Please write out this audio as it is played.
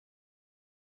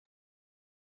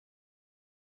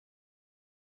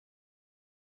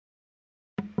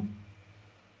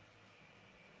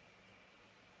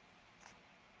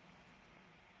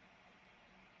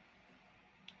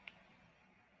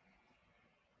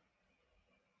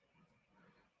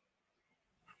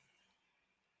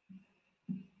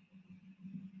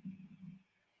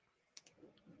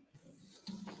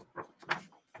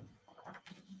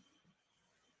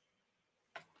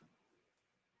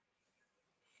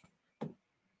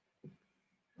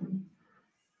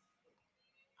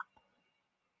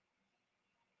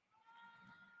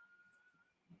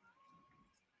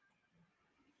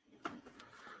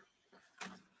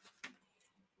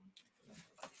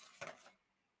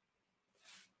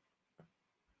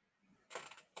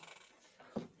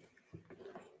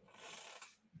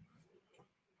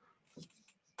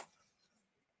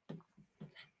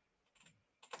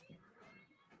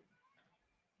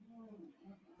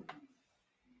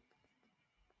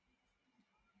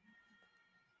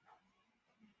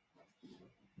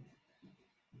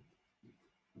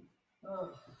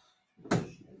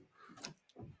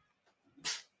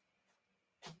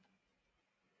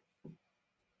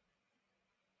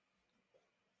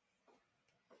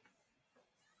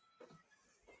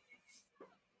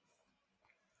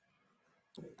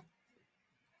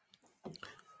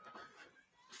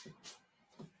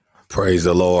Praise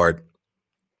the Lord.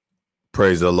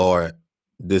 Praise the Lord.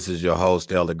 This is your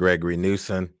host, Elder Gregory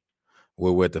Newsom.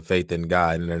 We're with the Faith in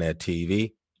God Internet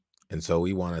TV. And so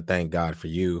we want to thank God for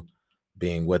you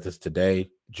being with us today,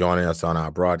 joining us on our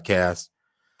broadcast.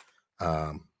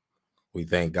 We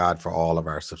thank God for all of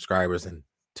our subscribers and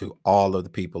to all of the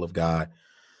people of God.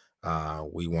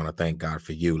 We want to thank God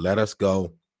for you. Let us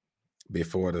go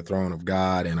before the throne of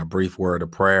God in a brief word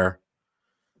of prayer.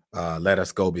 Let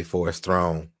us go before his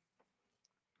throne.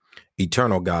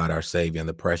 Eternal God, our Savior, in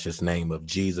the precious name of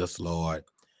Jesus, Lord.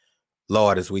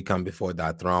 Lord, as we come before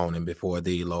thy throne and before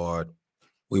thee, Lord,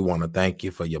 we want to thank you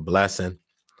for your blessing.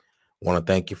 Want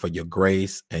to thank you for your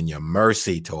grace and your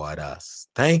mercy toward us.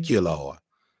 Thank you, Lord.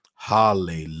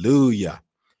 Hallelujah.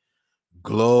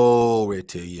 Glory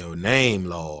to your name,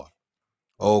 Lord.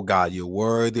 Oh God, you're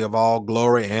worthy of all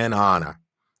glory and honor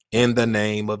in the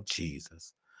name of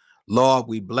Jesus. Lord,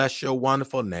 we bless your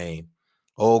wonderful name.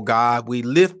 Oh God, we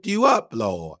lift you up,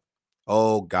 Lord.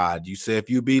 Oh God, you say if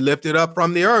you be lifted up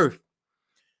from the earth,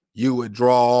 you would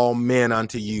draw all men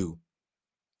unto you.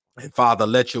 And Father,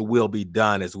 let your will be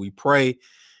done as we pray.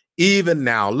 Even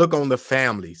now, look on the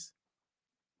families,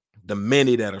 the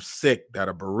many that are sick, that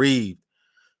are bereaved,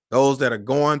 those that are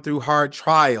going through hard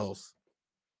trials,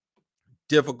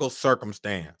 difficult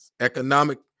circumstance,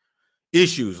 economic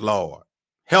issues, Lord,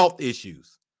 health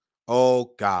issues,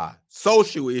 oh God,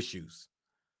 social issues.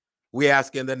 We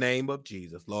ask in the name of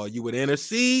Jesus, Lord, you would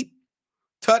intercede,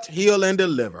 touch, heal, and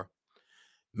deliver.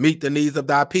 Meet the needs of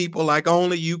thy people like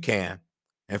only you can.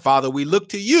 And Father, we look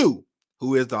to you,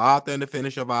 who is the author and the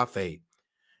finisher of our faith.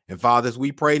 And Father, as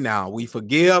we pray now, we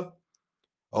forgive,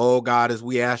 oh God, as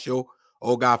we ask you,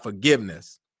 oh God,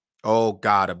 forgiveness, oh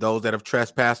God, of those that have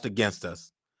trespassed against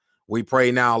us. We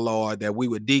pray now, Lord, that we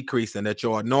would decrease and that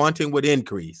your anointing would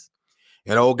increase.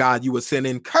 And oh God, you would send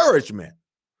encouragement,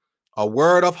 a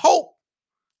word of hope,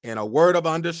 and a word of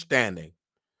understanding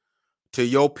to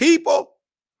your people,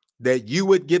 that you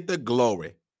would get the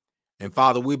glory. And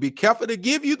Father, we'll be careful to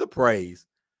give you the praise.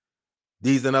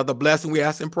 These and other blessings we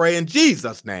ask and pray in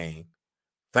Jesus' name.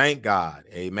 Thank God.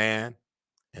 Amen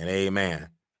and amen.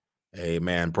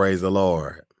 Amen. Praise the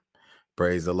Lord.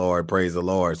 Praise the Lord. Praise the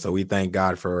Lord. So we thank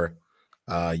God for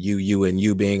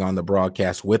you being on the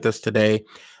broadcast with us today.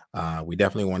 We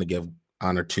definitely want to give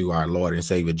honor to our Lord and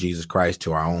Savior Jesus Christ,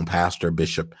 to our own pastor,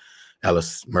 Bishop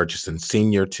Ellis Murchison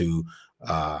Sr., to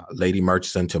Lady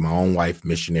Murchison, to my own wife,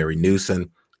 Missionary Newsom,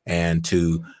 and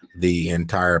to the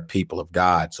entire people of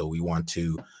God. So we want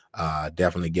to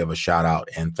definitely give a shout out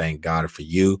and thank God for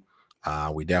you.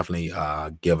 We definitely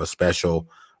give a special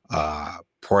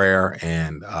prayer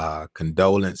and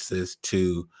condolences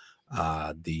to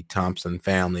the Thompson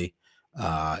family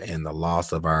and the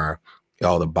loss of our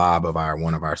Elder Bob of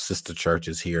one of our sister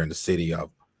churches here in the city of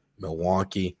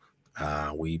Milwaukee.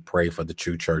 We pray for the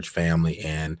True Church family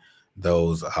and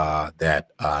those that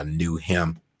knew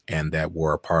him and that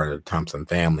were a part of the Thompson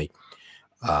family.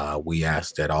 We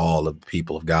ask that all of the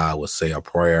people of God will say a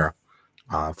prayer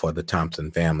for the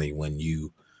Thompson family. When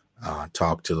you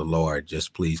talk to the Lord,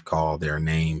 just please call their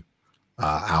name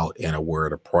out in a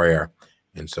word of prayer.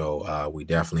 And so we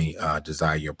definitely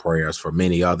desire your prayers for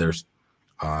many others,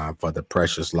 for the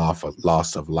precious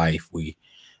loss of life. We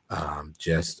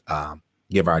just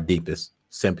give our deepest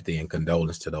sympathy and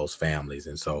condolence to those families.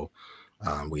 And so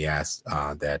we ask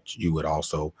that you would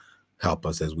also help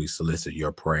us as we solicit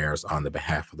your prayers on the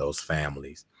behalf of those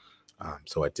families.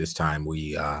 So at this time,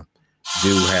 we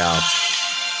do have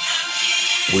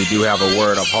a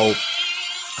word of hope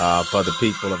for the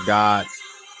people of God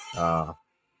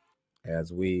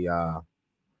as we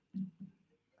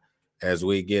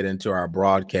get into our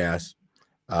broadcast.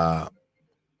 I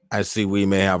see we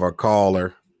may have a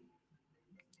caller.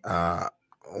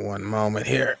 One moment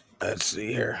here. Let's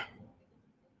see here.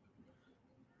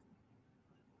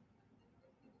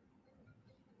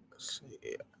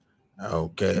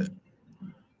 Okay.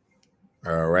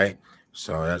 All right.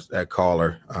 So that's that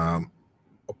caller.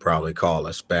 Will probably call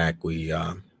us back. We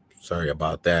sorry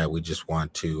about that. We just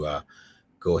want to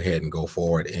go ahead and go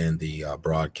forward in the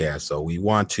broadcast. So we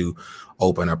want to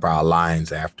open up our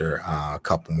lines after a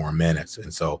couple more minutes.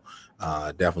 And so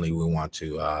definitely we want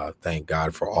to thank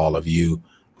God for all of you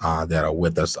that are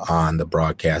with us on the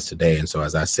broadcast today. And so,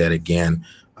 as I said again,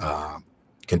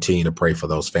 continue to pray for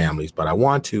those families. But I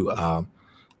want to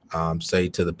say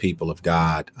to the people of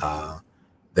God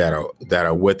that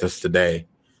are with us today.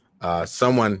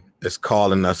 Someone is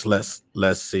calling us.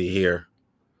 Let's see here.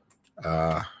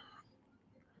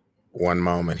 One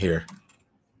moment here.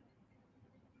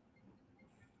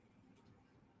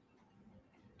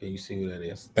 Can you see who that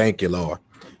is? Thank you, Lord.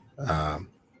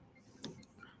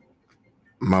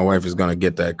 My wife is going to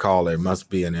get that call. It must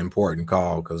be an important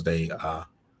call because they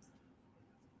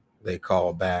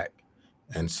call back,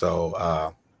 and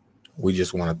so we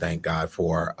just want to thank God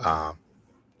for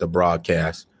the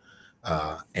broadcast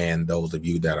and those of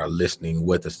you that are listening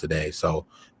with us today. So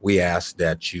we ask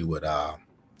that you would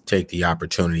take the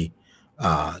opportunity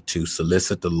to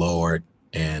solicit the Lord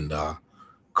and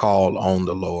call on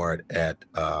the Lord at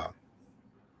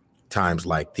times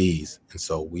like these. And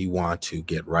so we want to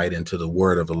get right into the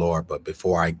word of the Lord. But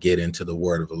before I get into the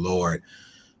word of the Lord,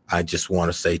 I just want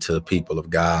to say to the people of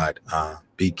God,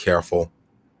 be careful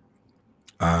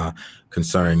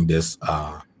concerning this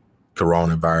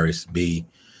coronavirus. Be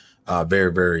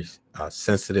very, very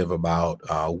sensitive about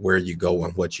where you go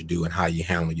and what you do and how you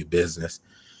handle your business.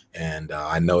 And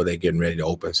I know they're getting ready to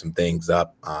open some things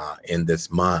up in this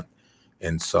month.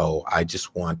 And so I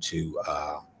just want to,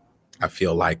 I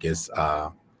feel like it's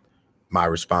my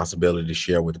responsibility to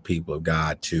share with the people of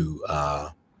God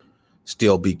to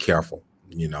still be careful.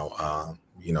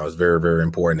 It's very, very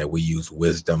important that we use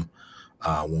wisdom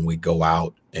when we go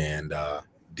out and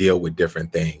deal with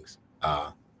different things.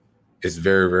 It's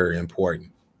very, very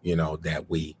important, that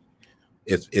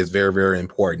it's very, very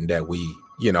important that we,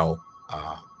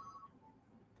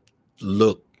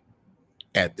 look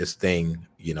at this thing,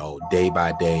 day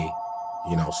by day,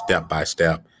 step by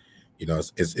step.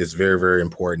 It's very, very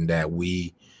important that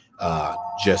we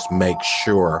just make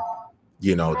sure,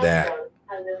 that,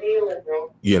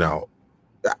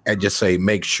 I just say,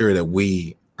 make sure that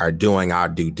we are doing our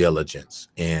due diligence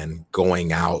and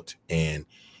going out and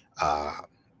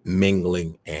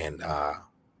mingling and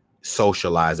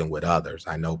socializing with others.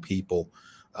 I know people,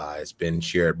 it's been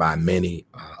shared by many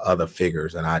other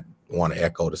figures, and I want to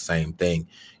echo the same thing.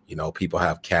 People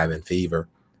have cabin fever.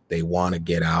 They want to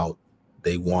get out.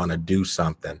 They want to do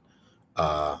something.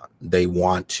 They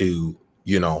want to,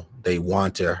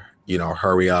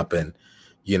 hurry up and,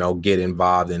 get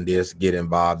involved in this, get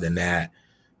involved in that.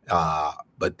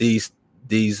 But these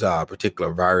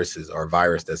particular viruses or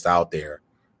virus that's out there,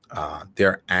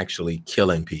 they're actually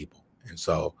killing people. And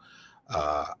so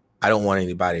I don't want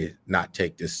anybody to not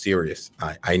take this serious.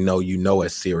 I know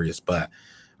it's serious, but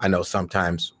I know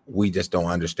sometimes we just don't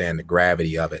understand the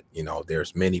gravity of it.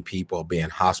 There's many people being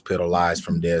hospitalized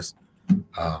from this.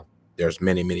 There's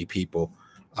many people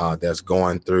that's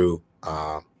going through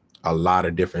a lot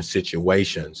of different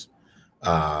situations.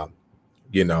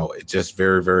 It's just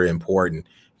very, very important,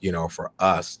 for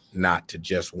us not to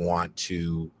just want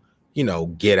to,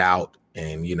 get out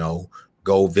and,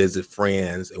 go visit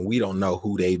friends, and we don't know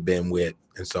who they've been with.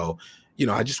 And so,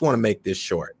 I just want to make this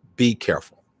short. Be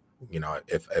careful.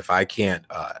 If I can't,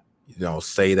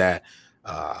 say that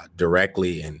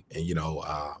directly and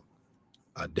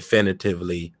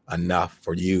definitively enough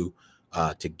for you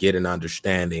to get an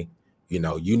understanding,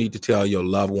 you need to tell your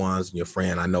loved ones and your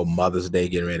friend. I know Mother's Day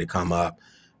getting ready to come up,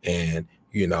 and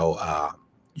you're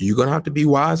going to have to be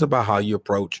wise about how you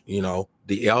approach,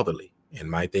 the elderly. And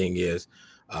my thing is,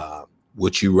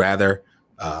 would you rather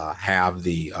have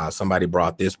somebody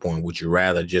brought this point, would you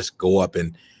rather just go up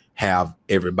and have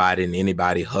everybody and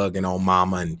anybody hugging on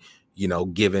mama and,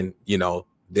 giving,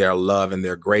 their love and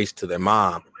their grace to their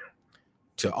mom,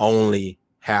 to only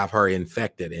have her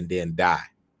infected and then die?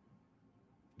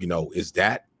 Is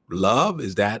that love?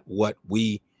 Is that what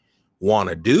we want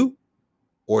to do?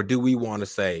 Or do we want to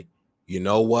say, you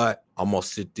know what, I'm going to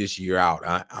sit this year out.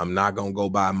 I'm not going to go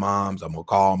by moms. I'm going to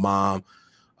call mom.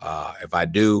 If I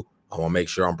do, I want to make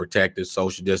sure I'm protected,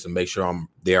 social distance, make sure I'm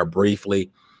there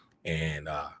briefly, and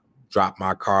drop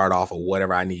my card off or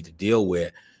whatever I need to deal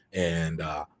with. And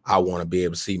I want to be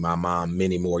able to see my mom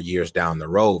many more years down the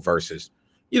road versus,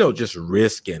 just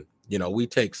risking. We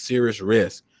take serious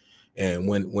risks. And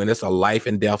when it's a life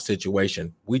and death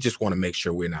situation, we just want to make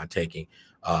sure we're not taking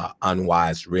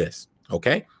unwise risks.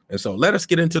 Okay. And so let us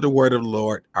get into the word of the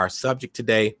Lord. Our subject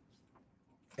today,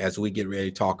 as we get ready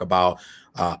to talk about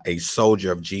a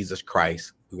soldier of Jesus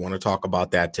Christ, we want to talk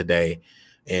about that today.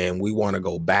 And we want to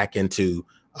go back into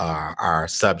our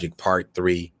subject, part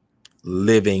 3,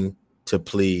 living to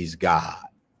please God.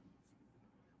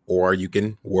 Or you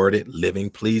can word it, living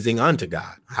pleasing unto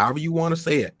God, however you want to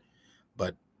say it.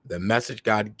 But the message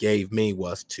God gave me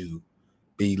was to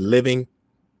be living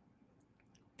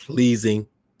pleasing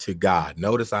to God.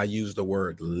 Notice I use the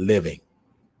word living.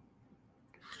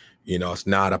 It's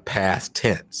not a past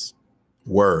tense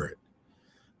word.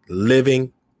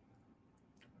 Living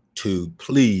to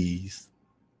please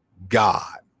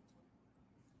God.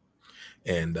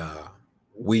 And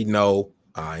we know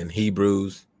in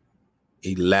Hebrews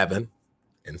 11:6,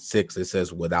 it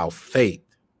says, without faith,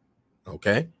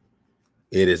 okay,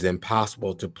 it is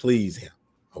impossible to please him.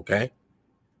 Okay.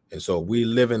 And so we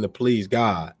live in to please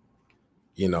God.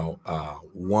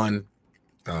 One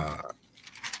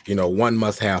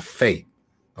must have faith.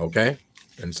 Okay.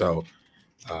 And so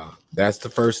that's the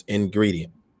first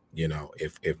ingredient.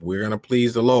 If we're going to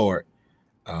please the Lord,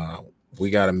 we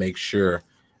got to make sure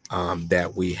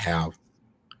that we have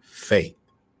faith.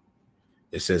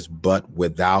 It says, but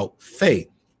without faith,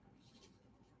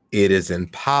 it is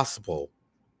impossible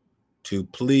to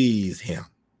please him.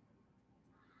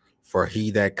 For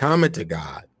he that cometh to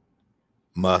God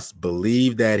must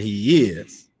believe that he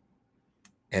is,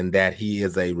 and that he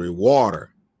is a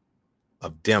rewarder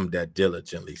of them that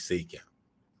diligently seek him.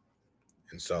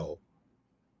 And so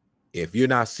if you're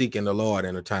not seeking the Lord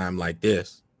in a time like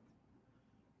this,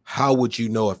 how would you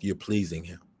know if you're pleasing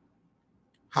him?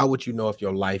 How would you know if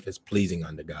your life is pleasing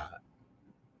unto God?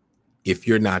 If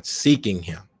you're not seeking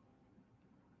him,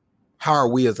 how are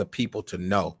we as a people to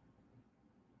know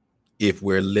if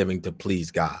we're living to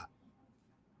please God?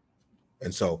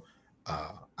 And so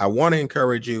I want to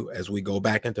encourage you as we go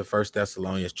back into 1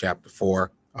 Thessalonians chapter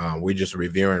 4. We're just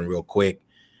reviewing real quick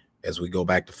as we go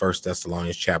back to 1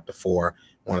 Thessalonians chapter 4.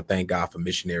 I want to thank God for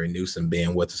Missionary Newsom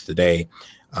being with us today.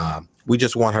 We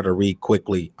just want her to read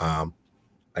quickly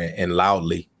and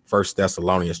loudly 1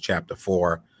 Thessalonians chapter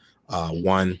 4,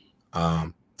 1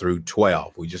 through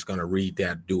 12. We're just going to read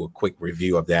that, do a quick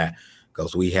review of that,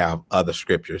 because we have other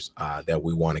scriptures that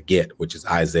we want to get, which is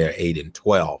Isaiah 8 and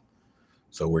 12.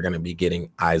 So we're going to be getting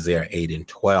Isaiah 8 and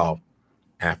 12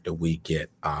 after we get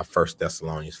 1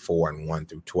 Thessalonians 4 and 1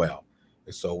 through 12.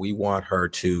 And so we want her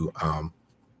to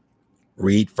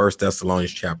read 1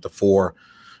 Thessalonians chapter 4,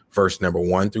 verse number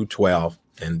 1 through 12.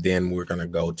 And then we're going to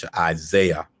go to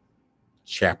Isaiah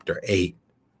chapter 8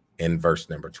 and verse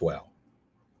number 12.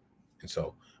 And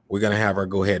so we're going to have her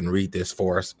go ahead and read this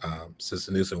for us.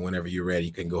 Sister Newsom, whenever you're ready,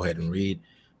 you can go ahead and read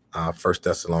 1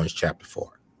 Thessalonians chapter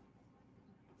 4.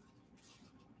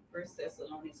 1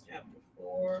 Thessalonians chapter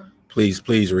 4.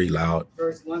 Please read loud.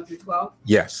 Verse 1 through 12.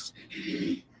 Yes.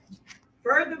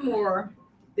 Furthermore,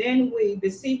 then we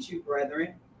beseech you,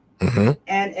 brethren,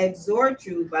 and exhort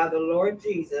you by the Lord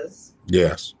Jesus,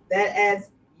 yes, that as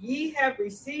ye have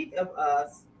received of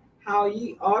us how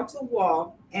ye ought to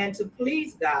walk and to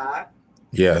please God,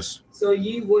 yes, so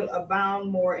ye would abound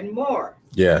more and more.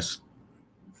 Yes.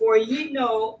 For ye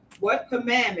know what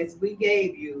commandments we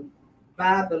gave you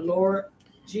by the Lord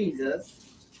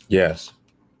Jesus. Yes.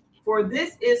 For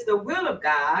this is the will of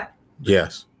God.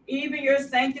 Yes. Even your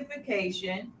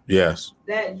sanctification. Yes.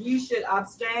 That ye should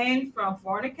abstain from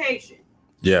fornication.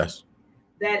 Yes.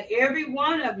 That every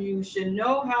one of you should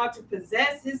know how to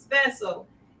possess his vessel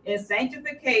in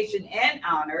sanctification and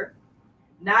honor,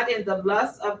 not in the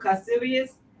lust of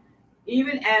lasciviousness,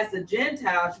 even as the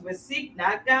Gentiles which seek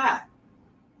not God.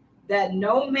 That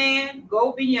no man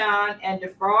go beyond and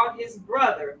defraud his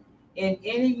brother in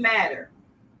any matter,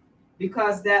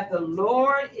 because that the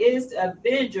Lord is the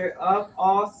avenger of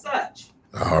all such.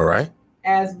 All right.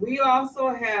 As we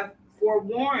also have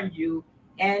forewarned you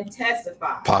and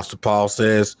testified. Apostle Paul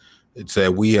says, it said,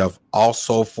 we have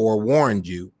also forewarned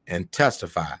you and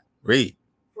testified. Read.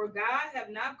 For God have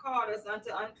not called us unto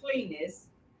uncleanness,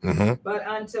 but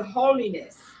unto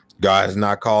holiness. God has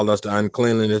not called us to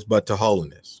uncleanliness, but to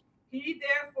holiness. He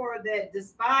therefore that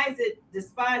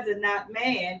despiseth not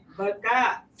man, but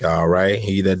God. All right.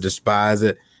 He that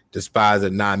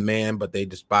despiseth not man, but they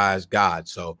despise God.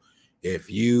 So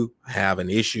if you have an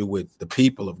issue with the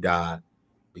people of God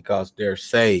because they're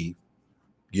saved,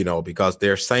 because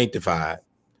they're sanctified,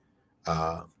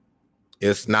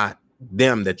 it's not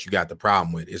them that you got the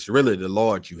problem with. It's really the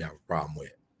Lord you have a problem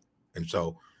with. And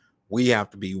so we have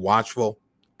to be watchful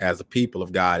as a people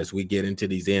of God as we get into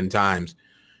these end times.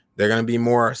 There are going to be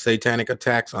more satanic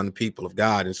attacks on the people of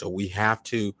God. And so we have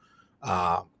to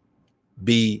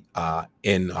be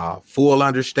in full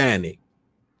understanding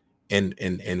and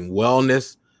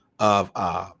wellness of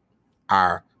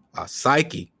our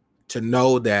psyche to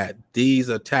know that these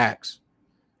attacks,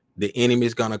 the enemy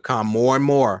is going to come more and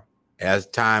more as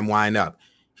time winds up.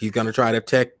 He's going to try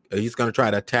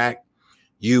to attack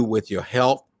you with your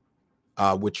health,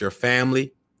 with your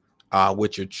family,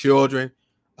 with your children,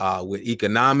 with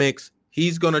economics.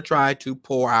 He's going to try to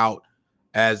pour out,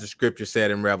 as the scripture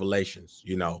said in Revelations,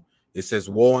 It says,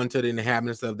 woe unto the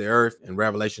inhabitants of the earth. In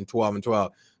Revelation 12:12,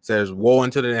 it says, woe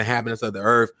unto the inhabitants of the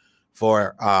earth,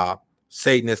 for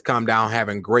Satan has come down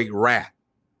having great wrath,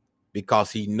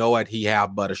 because he knoweth he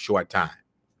have but a short time.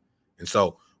 And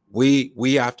so we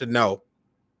have to know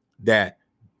that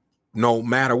no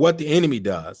matter what the enemy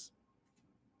does,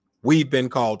 we've been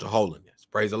called to holiness.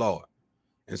 Praise the Lord.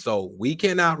 And so we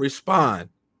cannot respond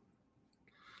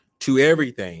to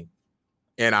everything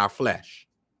in our flesh.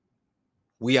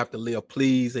 We have to live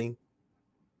pleasing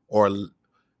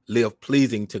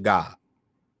to God.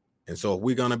 And so if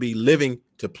we're going to be living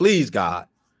to please God,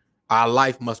 our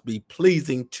life must be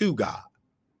pleasing to God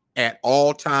at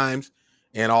all times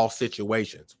and all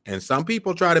situations. And some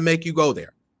people try to make you go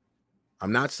there.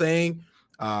 I'm not saying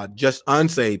just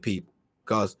unsaved people,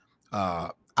 because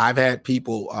I've had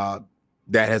people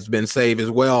that has been saved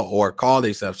as well, or call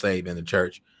themselves saved in the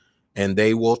church, and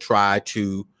they will try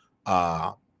to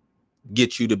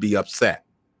get you to be upset.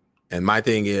 And my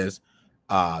thing is,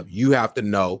 you have to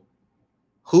know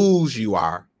whose you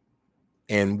are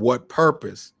and what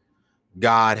purpose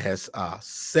God has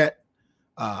set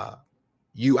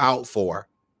you out for,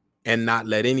 and not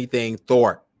let anything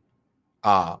thwart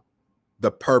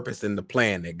the purpose and the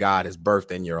plan that God has birthed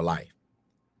in your life.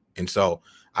 And so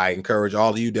I encourage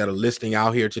all of you that are listening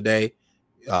out here today,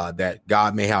 that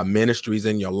God may have ministries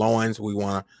in your loins. We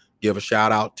want to give a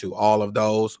shout out to all of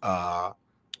those.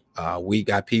 We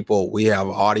got people, we have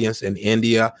an audience in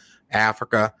India,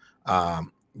 Africa.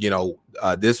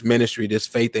 This ministry, this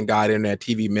Faith in God Internet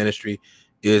TV ministry,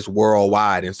 is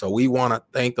worldwide. And so we want to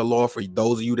thank the Lord for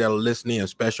those of you that are listening. And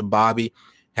Special Bobby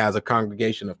has a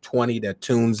congregation of 20 that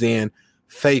tunes in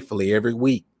faithfully every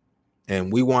week.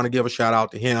 And we want to give a shout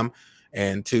out to him,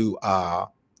 and to, I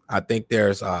think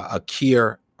there's a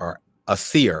Kier or a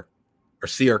Seer, or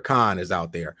Seer Khan is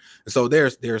out there. And so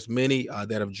there's many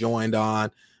that have joined on,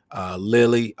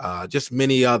 Lily, just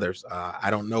many others.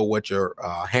 I don't know what your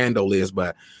handle is,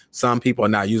 but some people are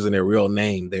not using their real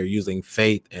name. They're using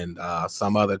Faith and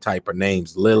some other type of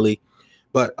names, Lily.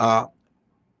 But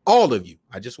all of you,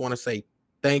 I just want to say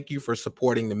thank you for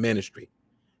supporting the ministry.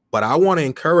 But I want to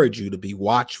encourage you to be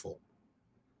watchful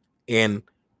and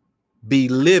be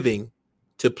living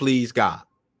to please God.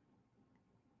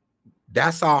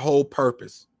 That's our whole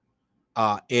purpose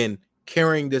in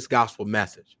carrying this gospel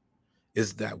message,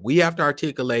 is that we have to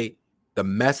articulate the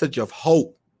message of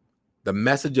hope, the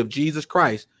message of Jesus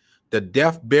Christ, the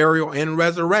death, burial, and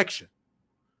resurrection,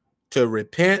 to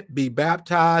repent, be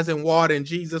baptized in water in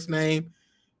Jesus' name,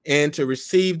 and to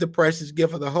receive the precious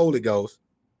gift of the Holy Ghost.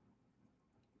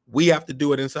 We have to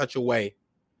do it in such a way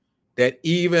that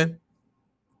even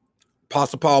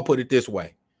Apostle Paul put it this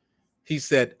way. He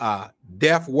said,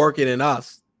 death working in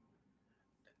us,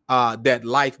 that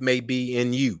life may be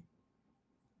in you.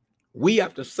 We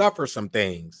have to suffer some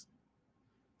things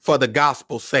for the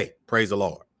gospel's sake. Praise the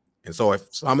Lord. And so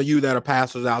if some of you that are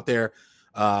pastors out there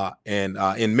and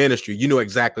in ministry, you know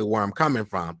exactly where I'm coming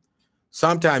from.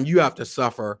 Sometimes you have to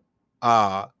suffer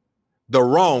the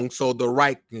wrong so the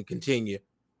right can continue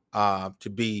to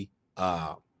be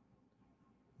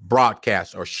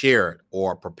broadcast or shared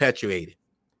or perpetuated.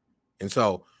 And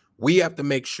so we have to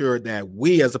make sure that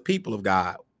we, as a people of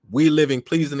God, we living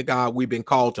pleasing to God. We've been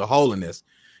called to holiness.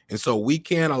 And so we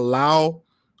can't allow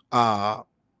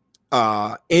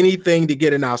anything to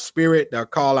get in our spirit that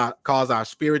cause our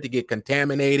spirit to get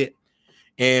contaminated,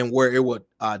 and where it would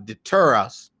deter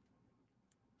us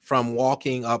from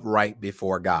walking upright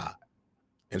before God.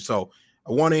 And so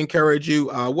I want to encourage you.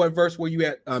 What verse were you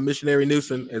at, Missionary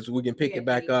Newsom, as we can pick it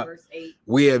back up?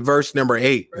 We at verse number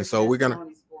 8. And so we're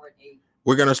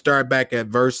gonna start back at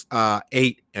verse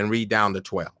 8 and read down to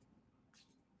 12.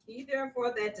 He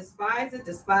therefore that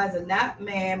despiseth not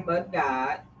man but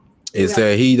God. It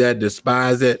said, he that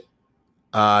despiseth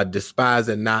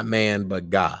not man but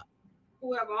God,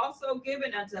 who have also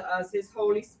given unto us his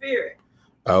Holy Spirit.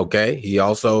 Okay, he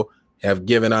also have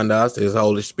given unto us his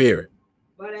Holy Spirit.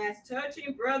 But as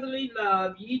touching brotherly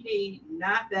love, ye need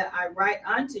not that I write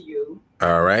unto you.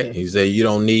 All right, he said you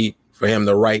don't need for him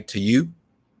to write to you.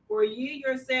 For ye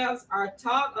yourselves are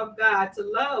taught of God to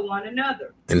love one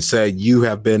another. And said you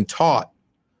have been taught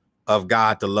of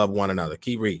God to love one another.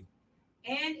 Keep reading.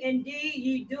 And indeed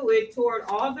ye do it toward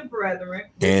all the brethren,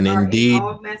 and indeed in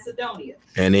all Macedonia.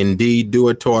 And indeed do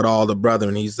it toward all the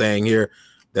brethren. He's saying here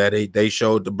that they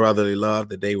showed the brotherly love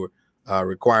that they were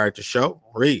required to show.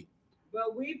 Read.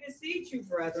 But we beseech you,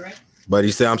 brethren. But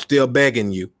he said, I'm still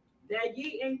begging you that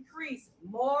ye increase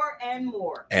more and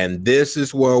more. And this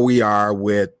is where we are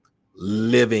with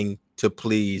living to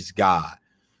please God.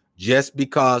 Just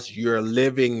because you're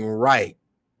living right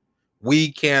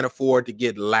We can't afford to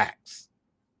get lax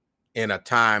in a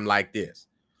time like this.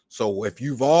 So if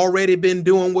you've already been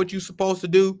doing what you're supposed to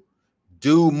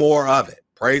do more of it.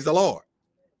 Praise the Lord.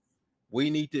 We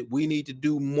need to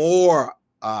do more,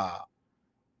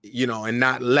 and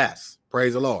not less.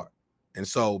 Praise the Lord. And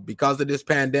so because of this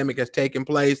pandemic has taken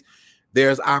place,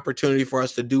 there's opportunity for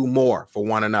us to do more for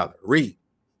one another. Read.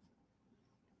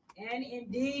 And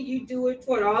indeed, you do it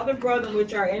toward all the brethren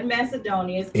which are in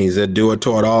Macedonia. He said, do it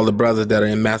toward all the brothers that are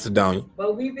in Macedonia.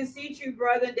 But we beseech you,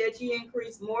 brethren, that ye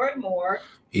increase more and more.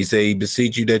 He said, he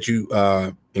beseech you that you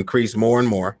increase more and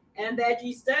more. And that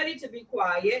ye study to be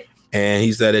quiet. And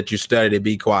he said that you study to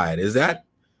be quiet.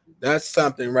 That's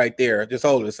something right there. Just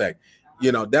hold it a sec.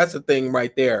 That's the thing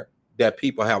right there that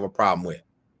people have a problem with.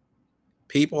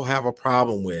 People have a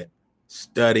problem with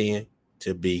studying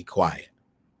to be quiet.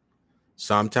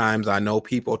 Sometimes I know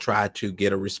people try to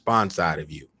get a response out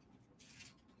of you.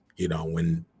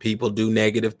 When people do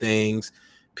negative things,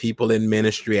 people in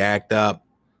ministry act up,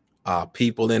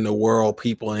 people in the world,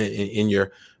 people in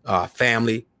your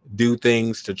family do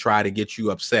things to try to get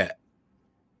you upset.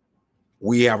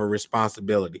 We have a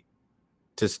responsibility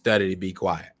to study to be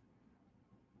quiet.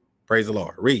 Praise the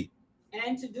Lord. Read.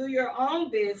 And to do your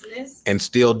own business. And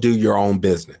still do your own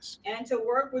business. And to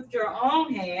work with your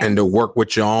own hands. And to work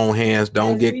with your own hands.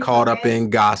 Don't get caught up in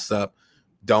gossip.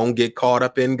 Don't get caught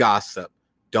up in gossip.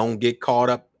 Don't get caught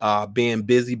up being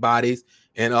busybodies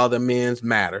in other men's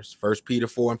matters. 1 Peter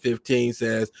 4:15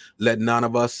 says, let none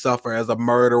of us suffer as a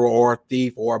murderer or a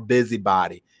thief or a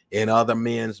busybody in other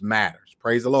men's matters.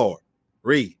 Praise the Lord.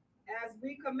 Read. As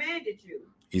we commanded you.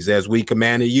 He says, we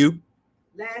commanded you.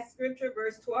 Last scripture,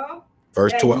 verse 12.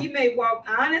 Verse 12. That ye may walk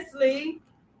honestly.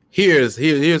 Here's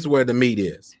where the meat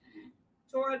is.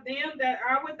 Toward them that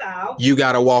are without. You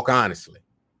got to walk honestly.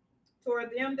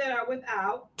 Toward them that are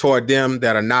without. Toward them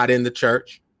that are not in the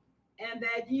church. And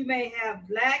that you may have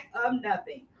lack of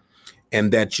nothing.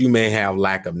 And that you may have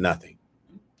lack of nothing.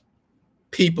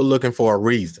 People looking for a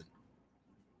reason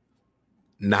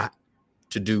not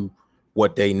to do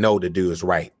what they know to do is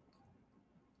right.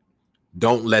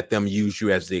 Don't let them use you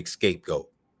as the scapegoat.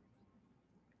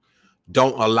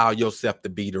 Don't allow yourself to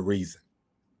be the reason.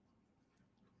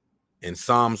 In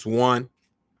Psalms 1,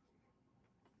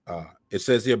 it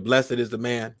says here, blessed is the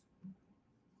man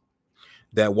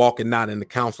that walketh not in the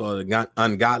counsel of the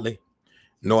ungodly,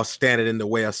 nor standeth in the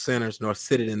way of sinners, nor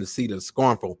sitteth in the seat of the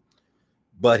scornful,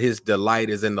 but his delight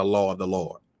is in the law of the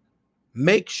Lord.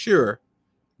 Make sure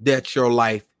that your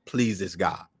life pleases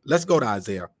God. Let's go to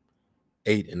Isaiah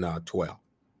 8 and 12.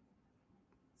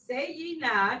 Say ye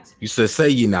not. You said, say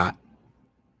ye not.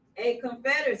 A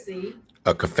confederacy.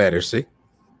 A confederacy.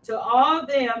 To all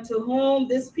them to whom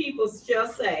this people shall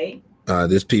say.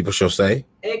 This people shall say.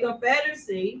 A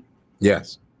confederacy.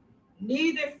 Yes.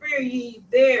 Neither fear ye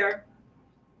their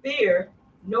fear,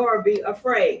 nor be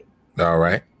afraid. All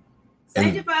right.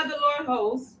 Sanctify the Lord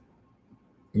hosts.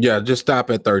 Yeah, just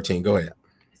stop at 13. Go ahead.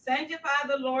 Sanctify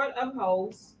the Lord of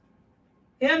hosts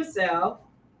himself,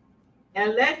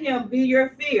 and let him be your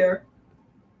fear,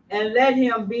 and let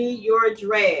him be your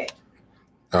dread.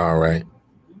 All right.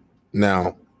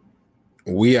 Now,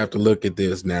 we have to look at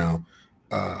this now.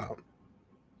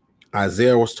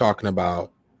 Isaiah was talking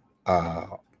about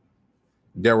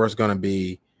there was going to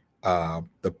be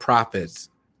the prophets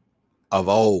of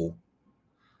old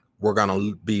were going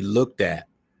to be looked at,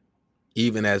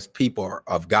 even as people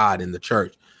of God in the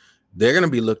church. They're going to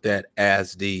be looked at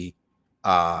as the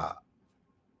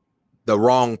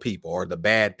wrong people or the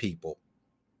bad people,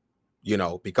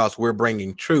 because we're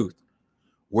bringing truth.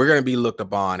 We're going to be looked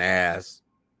upon as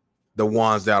the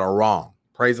ones that are wrong.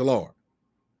 Praise the Lord.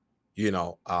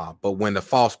 But when the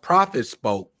false prophets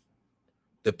spoke,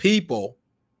 the people,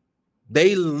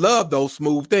 they loved those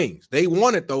smooth things. They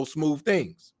wanted those smooth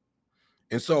things.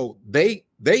 And so they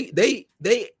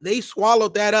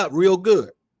swallowed that up real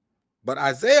good. But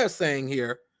Isaiah is saying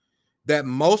here that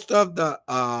most of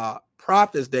the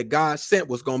prophets that God sent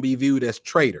was going to be viewed as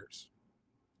traitors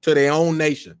to their own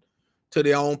nation, to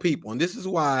their own people. And this is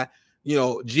why,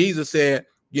 Jesus said,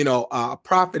 a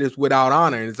prophet is without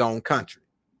honor in his own country.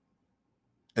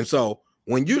 And so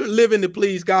when you're living to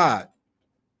please God,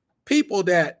 people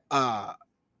that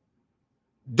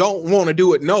don't want to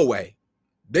do it no way,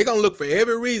 they're going to look for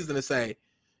every reason to say,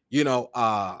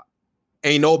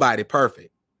 ain't nobody perfect.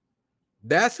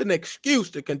 That's an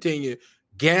excuse to continue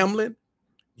gambling,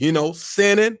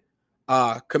 sinning,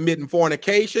 committing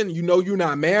fornication. You're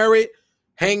not married,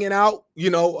 hanging out,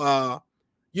 doing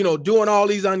all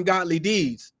these ungodly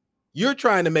deeds. You're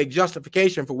trying to make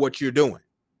justification for what you're doing.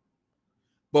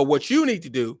 But what you need to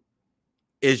do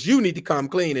is you need to come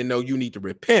clean and know you need to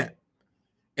repent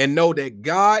and know that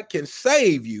God can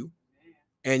save you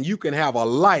and you can have a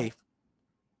life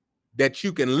that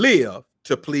you can live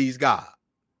to please God.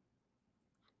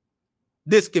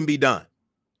 This can be done.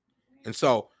 And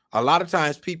so a lot of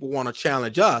times people want to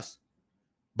challenge us,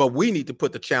 but we need to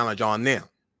put the challenge on them.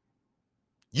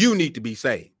 You need to be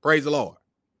saved. Praise the Lord.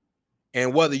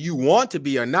 And whether you want to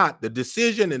be or not, the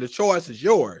decision and the choice is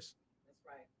yours. That's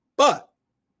right. But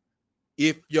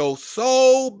if your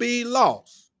soul be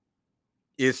lost,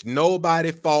 it's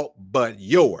nobody's fault but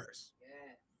yours.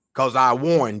 Because I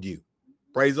warned you.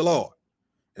 Praise the Lord.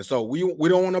 And so we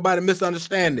don't want nobody to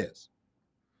misunderstand this.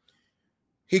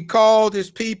 He called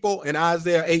his people in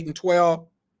Isaiah 8 and 12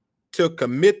 to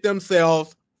commit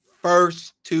themselves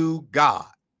first to God.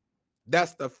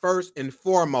 That's the first and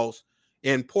foremost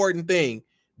important thing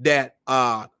that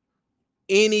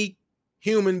any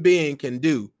human being can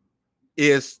do,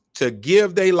 is to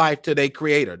give their life to their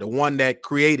creator, the one that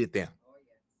created them.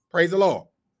 Praise the Lord.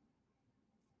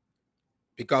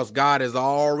 Because God has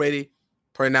already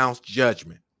pronounced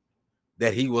judgment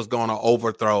that he was going to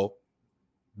overthrow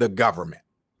the government.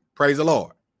 Praise the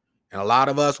Lord. And a lot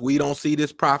of us, we don't see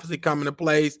this prophecy coming to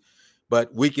place,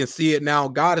 but we can see it now.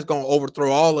 God is going to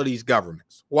overthrow all of these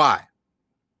governments. Why?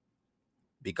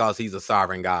 Because he's a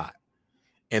sovereign God.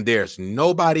 And there's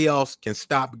nobody else can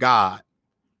stop God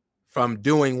from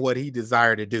doing what he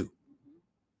desired to do.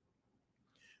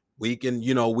 We can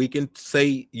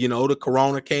say, the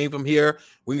corona came from here.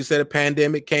 We can say the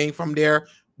pandemic came from there.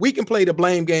 We can play the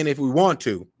blame game if we want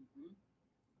to,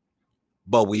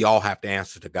 but we all have to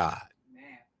answer to God. Man.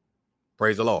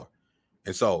 Praise the Lord.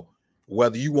 And so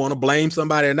whether you want to blame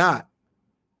somebody or not,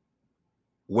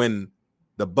 when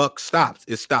the buck stops,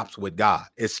 it stops with God.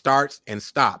 It starts and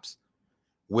stops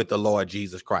with the Lord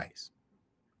Jesus Christ.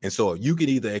 And so you can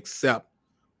either accept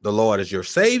the Lord as your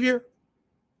Savior,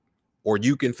 or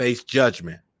you can face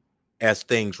judgment as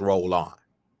things roll on.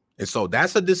 And so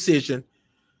that's a decision.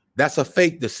 That's a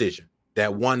faith decision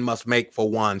that one must make for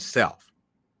oneself.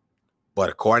 But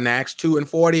according to Acts 2 and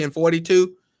 40 and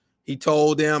 42, he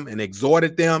told them and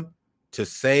exhorted them to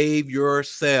save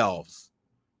yourselves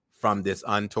from this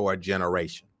untoward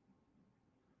generation.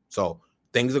 So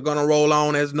things are going to roll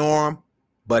on as norm,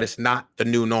 but it's not the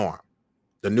new norm.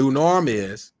 The new norm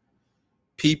is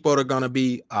people are going to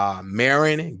be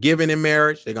marrying and giving in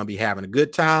marriage. They're going to be having a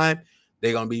good time.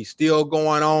 They're going to be still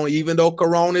going on, even though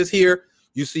Corona is here.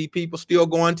 You see people still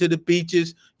going to the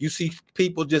beaches. You see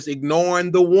people just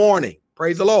ignoring the warning.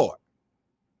 Praise the Lord.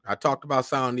 I talked about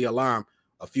sounding the alarm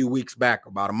a few weeks back,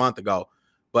 about a month ago,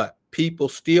 but people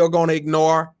still going to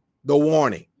ignore the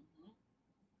warning.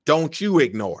 Don't you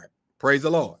ignore it. Praise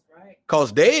the Lord.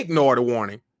 Because they ignore the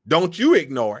warning. Don't you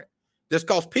ignore it. Just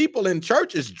because people in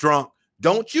church is drunk,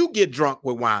 don't you get drunk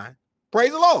with wine.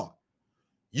 Praise the Lord.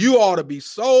 You ought to be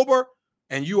sober,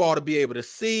 and you ought to be able to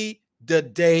see the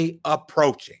day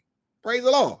approaching. Praise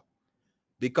the Lord.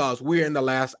 Because we're in the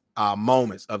last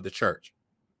moments of the church.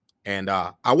 And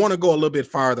I want to go a little bit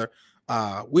farther.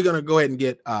 We're going to go ahead and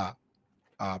get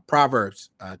Proverbs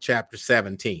chapter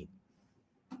 17.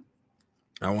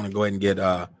 I want to go ahead and get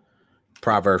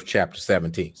Proverbs chapter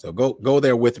 17. So go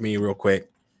there with me real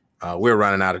quick. We're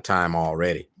running out of time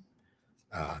already.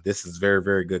 This is very,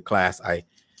 very good class.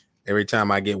 Every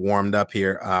time I get warmed up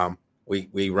here,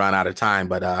 we run out of time,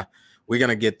 but we're going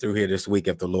to get through here this week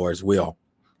if the Lord's will.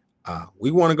 We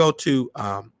want to go to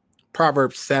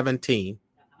Proverbs 17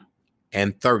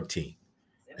 and 13.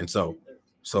 And so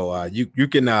you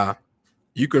can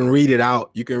read it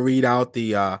out. You can read out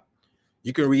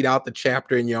the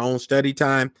chapter in your own study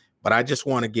time, but I just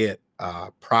want to get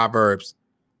Proverbs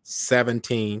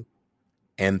 17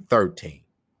 and 13.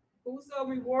 Whoso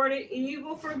rewarded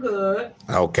evil for good.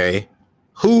 Okay.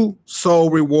 Whoso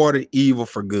rewarded evil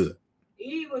for good.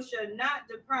 Evil shall not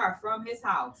depart from his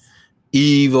house.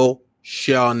 Evil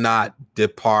shall not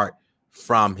depart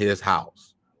from his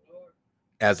house.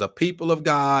 As a people of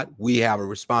God, we have a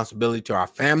responsibility to our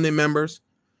family members,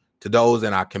 to those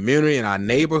in our community, in our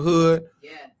neighborhood.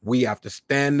 Yes. We have to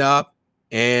stand up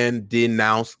and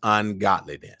denounce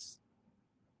ungodliness.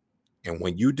 And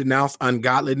when you denounce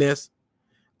ungodliness,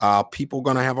 people are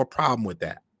going to have a problem with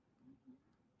that.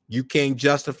 You can't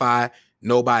justify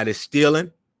nobody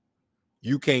stealing.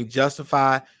 You can't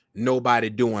justify nobody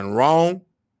doing wrong.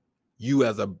 You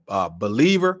as a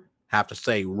believer have to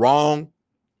say wrong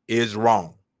is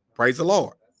wrong. Praise the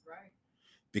Lord. That's right.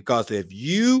 Because if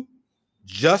you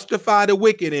justify the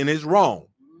wicked in his wrong,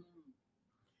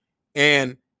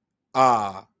 and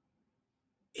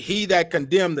he that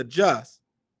condemned the just,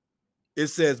 it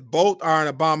says both are an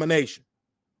abomination.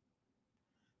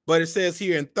 But it says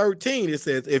here in 13, it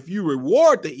says, if you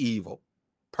reward the evil,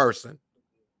 person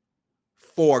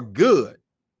for good.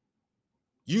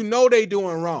 You know they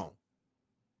doing wrong.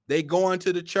 They going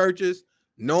to the churches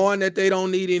knowing that they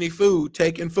don't need any food,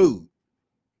 taking food.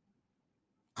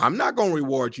 I'm not going to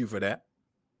reward you for that.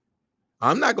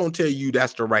 I'm not going to tell you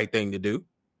that's the right thing to do.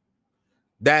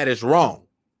 That is wrong.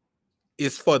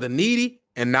 It's for the needy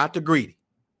and not the greedy.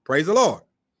 Praise the Lord.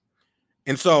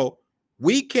 And so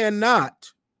we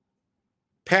cannot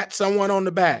pat someone on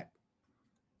the back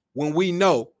when we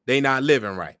know they're not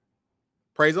living right.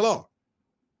 Praise the Lord.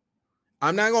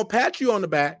 I'm not going to pat you on the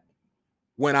back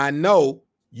when I know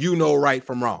you know right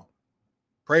from wrong.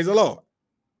 Praise the Lord.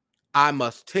 I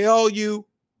must tell you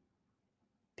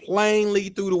plainly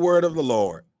through the word of the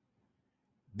Lord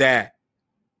that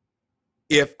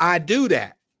if I do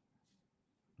that,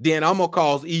 then I'm going to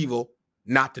cause evil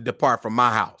not to depart from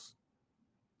my house.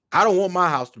 I don't want my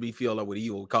house to be filled up with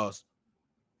evil because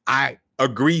I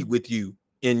agree with you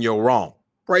in your wrong.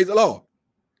 Praise the Lord.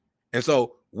 And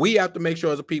so we have to make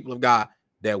sure as a people of God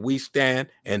that we stand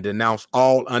and denounce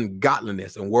all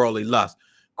ungodliness and worldly lust,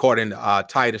 according to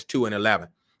Titus 2:11.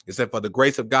 It said, for the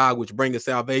grace of God, which bringeth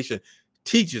salvation,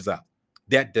 teaches us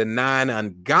that denying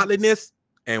ungodliness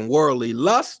and worldly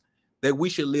lust, that we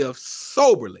should live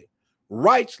soberly,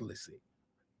 righteously,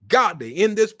 godly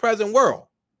in this present world.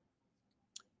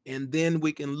 And then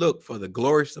we can look for the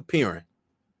glorious appearing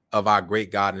of our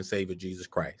great God and Savior, Jesus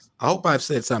Christ. I hope I've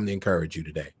said something to encourage you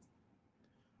today.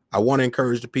 I want to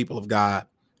encourage the people of God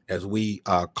as we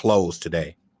close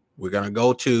today. We're going to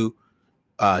go to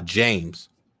James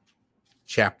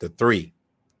chapter 3,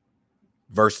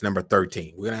 verse number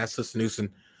 13. We're going to ask Sister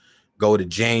Newsom go to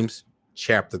James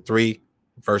chapter 3,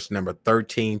 verse number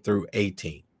 13 through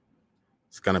 18.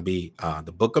 It's going to be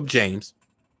the book of James,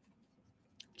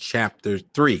 chapter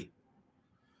 3,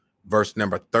 verse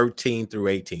number 13 through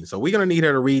 18. So we're going to need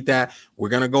her to read that. We're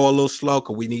going to go a little slow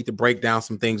because we need to break down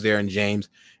some things there in James,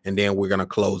 and then we're going to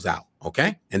close out,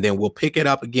 okay? And then we'll pick it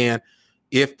up again,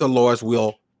 if the Lord's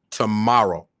will,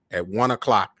 tomorrow at 1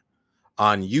 o'clock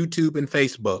on YouTube and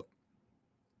Facebook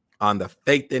on the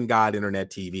Faith in God Internet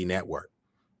TV network.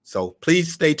 So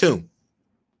please stay tuned.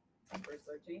 Verse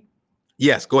 13.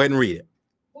 Yes, go ahead and read it.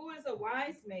 Who is a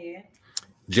wise man?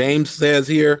 James says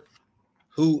here,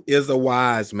 who is a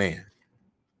wise man?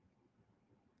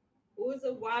 Who is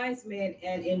a wise man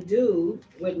and endued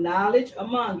with knowledge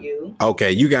among you?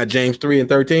 Okay, you got James 3 and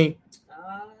 13?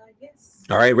 Yes.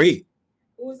 All right, read.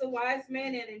 Who is a wise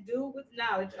man and endued with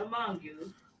knowledge among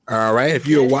you? All right, if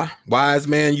you're a wise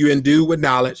man, you endued with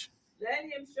knowledge. Let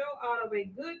him show out of a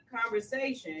good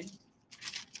conversation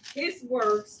his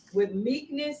works with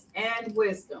meekness and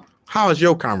wisdom. How is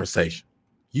your conversation?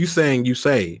 You saying you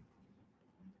saved,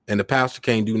 and the pastor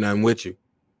can't do nothing with you.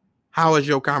 How is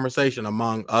your conversation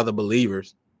among other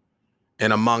believers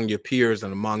and among your peers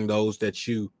and among those that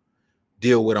you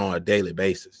deal with on a daily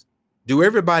basis? Do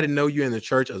everybody know you in the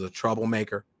church as a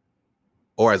troublemaker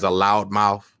or as a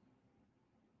loudmouth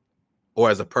or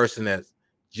as a person that's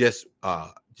just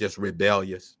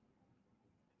rebellious?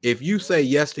 If you say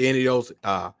yes to any of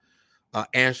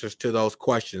those answers to those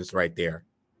questions right there,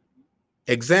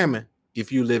 examine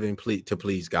if you live to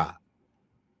please God.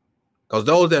 Because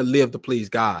those that live to please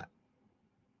God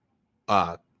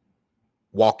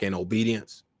walk in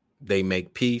obedience, they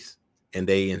make peace, and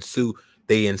they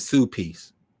ensue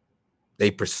peace.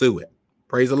 They pursue it.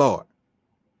 Praise the Lord.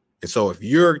 And so if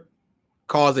you're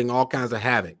causing all kinds of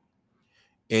havoc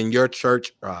in your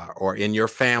church or in your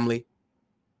family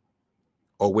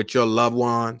or with your loved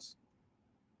ones,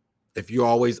 if you're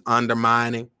always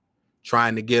undermining,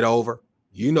 trying to get over,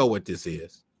 you know what this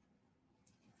is.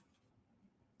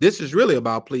 This is really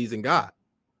about pleasing God.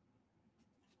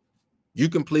 You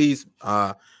can please,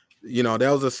 there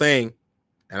was a saying,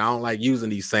 and I don't like using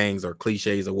these sayings or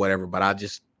cliches or whatever, but I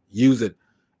just use it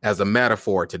as a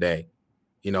metaphor today.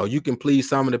 You can please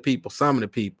some of the people.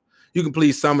 You can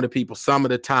please some of the people some of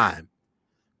the time,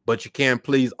 but you can't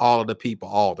please all of the people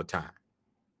all the time.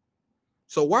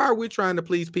 So why are we trying to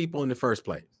please people in the first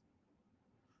place?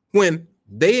 When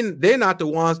they're not the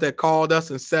ones that called us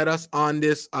and set us on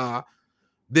this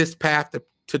path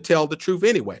to tell the truth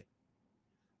anyway.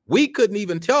 We couldn't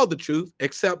even tell the truth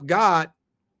except God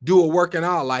do a work in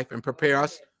our life and prepare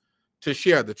us to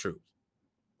share the truth.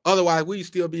 Otherwise, we'd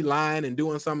still be lying and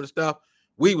doing some of the stuff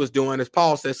we was doing. As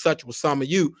Paul says, such was some of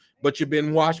you, but you've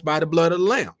been washed by the blood of the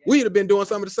Lamb. We'd have been doing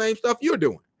some of the same stuff you're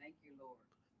doing. Thank you, Lord.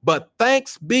 But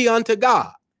thanks be unto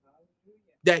God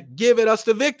that giveth us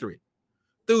the victory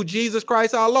through Jesus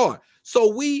Christ our Lord.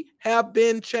 So we have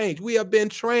been changed. We have been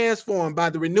transformed by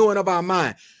the renewing of our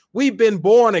mind. We've been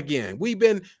born again. We've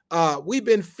been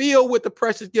filled with the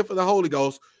precious gift of the Holy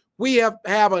Ghost. We have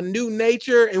a new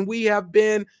nature, and we have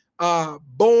been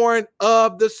born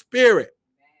of the Spirit.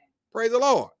 Praise the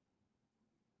Lord.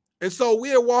 And so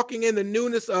we are walking in the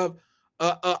newness of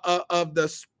the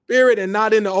Spirit and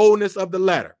not in the oldness of the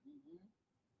letter.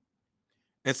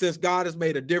 And since God has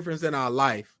made a difference in our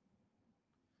life,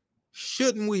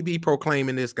 shouldn't we be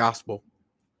proclaiming this gospel?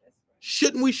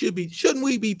 Shouldn't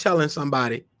we be telling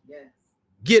somebody,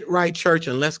 get right, church,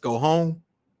 and let's go home?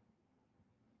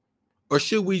 Or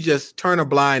should we just turn a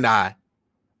blind eye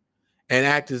and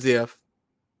act as if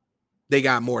they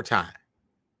got more time?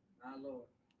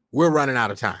 We're running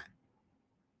out of time.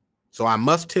 So I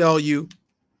must tell you,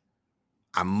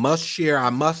 I must share, I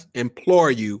must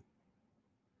implore you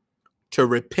to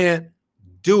repent.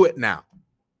 Do it now.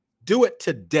 Do it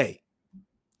today.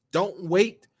 Don't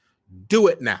wait. Do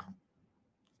it now.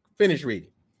 Finish reading.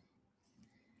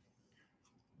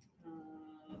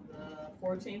 The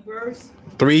 14th verse.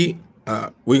 3.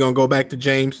 We're going to go back to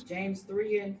James. James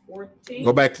 3 and 14.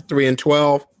 Go back to 3 and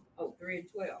 12. Oh, 3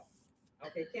 and 12.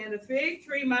 Okay. Can the fig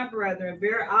tree, my brethren,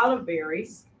 bear olive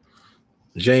berries?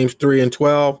 James 3 and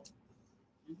 12.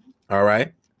 All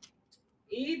right.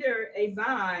 Either a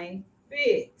vine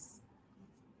figs.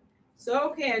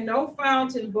 So can no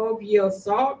fountain both yield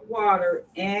salt water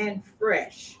and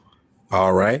fresh.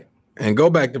 All right. And go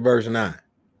back to verse 9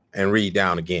 and read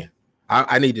down again.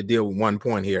 I need to deal with one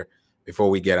point here before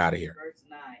we get out of here. Verse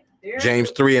 9.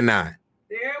 James 3 and 9.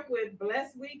 Therewith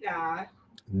bless we God.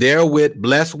 Therewith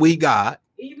bless we God.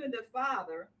 Even the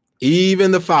Father.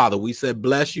 Even the Father. We said,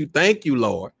 bless you. Thank you,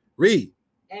 Lord. Read.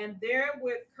 And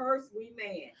therewith curse we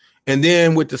man. And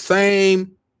then with the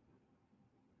same,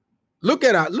 look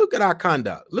at our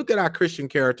conduct. Look at our Christian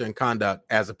character and conduct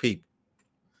as a people.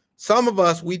 Some of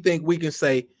us, we think we can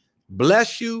say,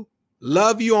 bless you,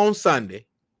 love you on Sunday.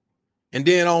 And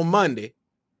then on Monday,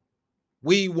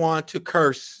 we want to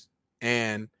curse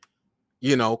and,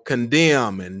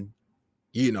 condemn and,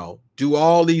 do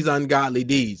all these ungodly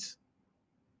deeds.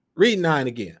 Read 9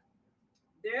 again.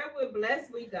 Therewith bless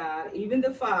we God, even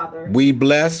the Father. We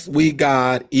bless we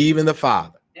God, even the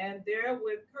Father. And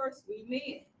therewith curse we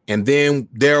men. And then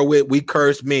therewith we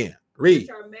curse men. Read. Which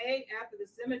are made after the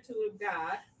similitude of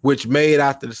God. Which made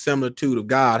after the similitude of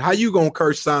God. How you gonna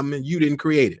curse something you didn't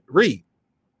create it? Read.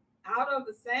 Out of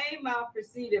the same mouth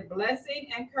proceeded blessing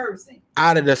and cursing.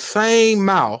 Out of the same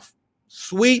mouth,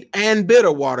 sweet and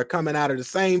bitter water coming out of the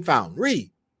same fountain.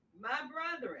 Read.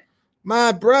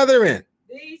 My brethren.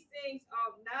 These things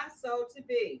ought not so to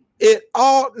be. It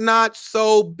ought not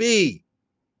so be.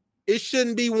 It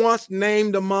shouldn't be once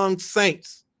named among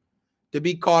saints to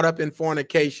be caught up in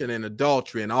fornication and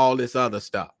adultery and all this other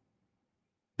stuff.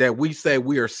 That we say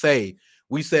we are saved.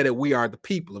 We say that we are the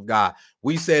people of God.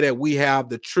 We say that we have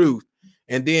the truth.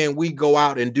 And then we go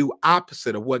out and do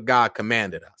opposite of what God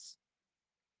commanded us.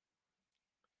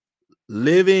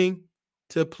 Living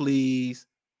to please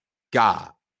God.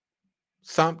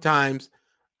 Sometimes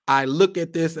I look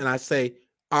at this and I say,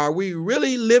 are we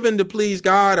really living to please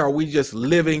God? Or are we just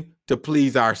living to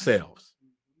please ourselves?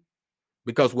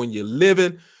 Because when you're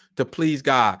living to please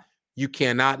God, you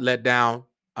cannot let down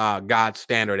God's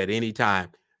standard at any time.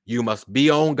 You must be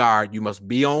on guard. You must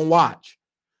be on watch.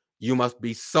 You must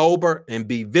be sober and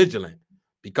be vigilant,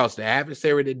 because the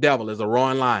adversary, the devil, is a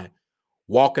roaring lion,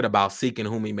 walking about seeking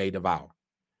whom he may devour.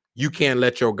 You can't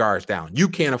let your guards down. You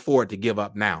can't afford to give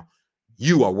up now.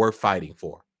 You are worth fighting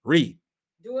for. Read.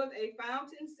 Doeth a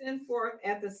fountain send forth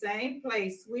at the same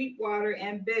place sweet water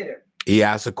and bitter? He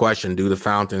asked a question. Do the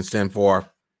fountain send forth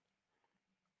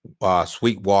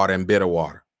sweet water and bitter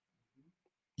water?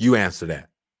 You answer that.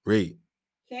 Read.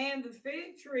 Can the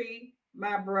fig tree,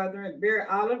 my brethren,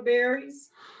 bear olive berries?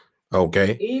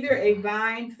 Okay. Either a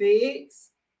vine figs.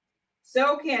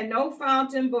 So can no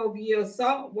fountain both yield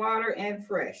salt water and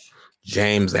fresh.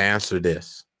 James answered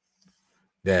this,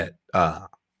 that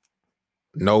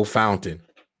no fountain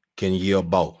can yield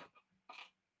both.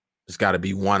 It's got to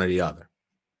be one or the other.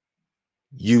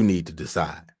 You need to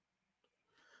decide.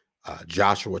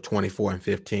 Joshua 24 and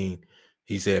 15,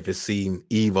 he said, if it seemed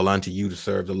evil unto you to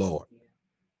serve the Lord.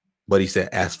 But he said,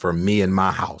 as for me and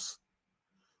my house,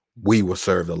 we will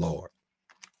serve the Lord,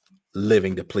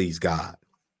 living to please God.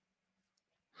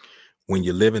 When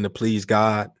you're living to please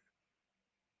God,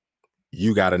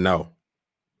 you got to know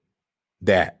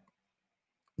that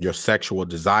your sexual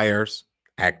desires,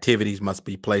 activities must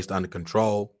be placed under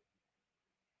control.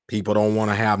 People don't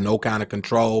want to have no kind of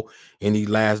control in these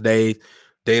last days.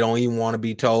 They don't even want to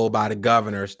be told by the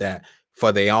governors that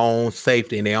for their own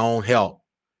safety and their own health,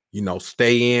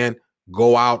 stay in,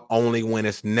 go out only when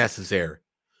it's necessary.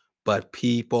 But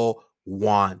people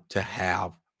want to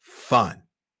have fun.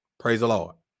 Praise the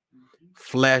Lord.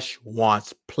 flesh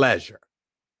wants pleasure.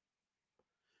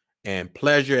 And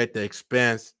pleasure at the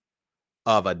expense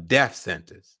of a death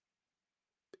sentence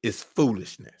is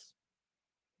foolishness.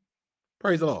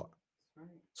 Praise the Lord.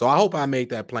 So I hope I made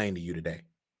that plain to you today.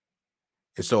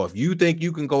 And so if you think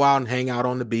you can go out and hang out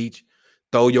on the beach,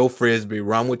 throw your frisbee,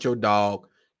 run with your dog,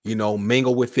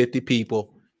 mingle with 50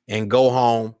 people and go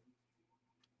home,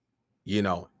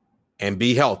 and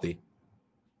be healthy,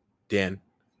 then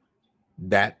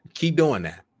keep doing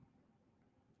that.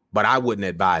 But I wouldn't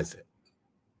advise it.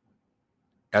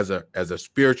 As a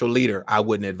spiritual leader, I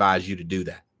wouldn't advise you to do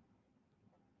that.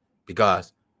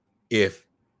 Because if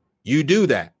you do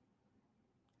that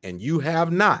and you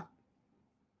have not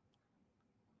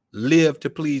lived to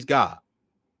please God,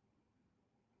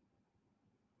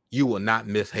 you will not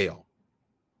miss hell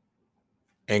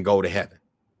and go to heaven.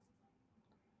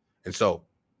 And so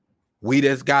we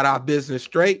just got our business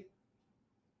straight.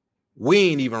 We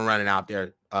ain't even running out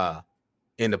there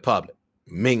in the public,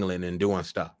 mingling and doing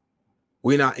stuff.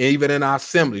 We're not, even in our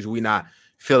assemblies, we're not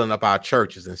filling up our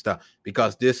churches and stuff,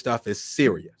 because this stuff is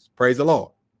serious. Praise the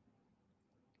Lord.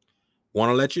 Want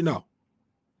to let you know.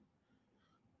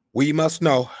 We must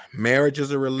know marriage is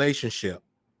a relationship.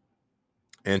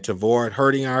 And to avoid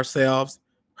hurting ourselves,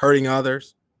 hurting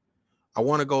others, I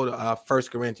want to go to 1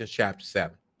 Corinthians chapter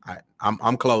 7.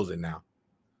 I'm closing now.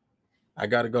 I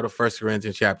got to go to 1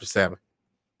 Corinthians chapter 7.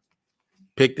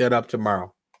 Pick that up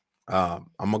tomorrow. I'm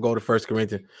going to go to 1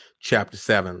 Corinthians chapter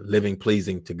 7, living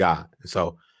pleasing to God. And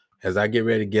so as I get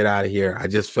ready to get out of here, I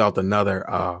just felt another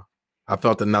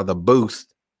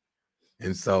boost.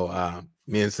 And so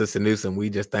me and Sister Newsom, we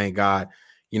just thank God.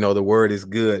 The word is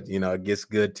good. It gets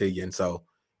good to you. And so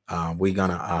we're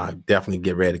going to definitely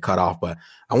get ready to cut off. But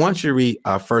I want you to read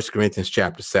 1 Corinthians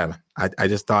chapter 7. I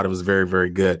just thought it was very, very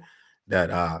good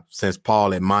that since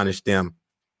Paul admonished them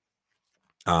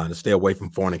to stay away from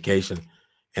fornication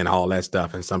and all that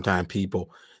stuff. And sometimes people,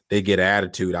 they get an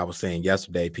attitude. I was saying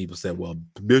yesterday, people said, well,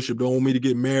 Bishop don't want me to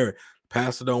get married.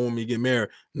 Pastor don't want me to get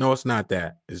married. No, it's not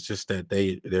that. It's just that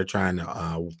they're trying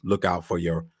to look out for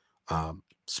your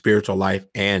spiritual life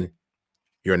and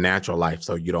your natural life,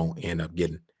 so you don't end up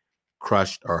getting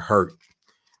crushed or hurt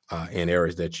in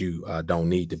areas that you don't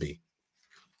need to be.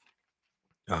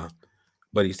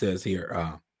 But he says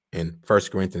here in 1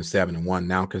 Corinthians 7:1,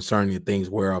 now concerning the things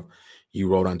whereof you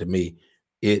wrote unto me,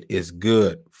 it is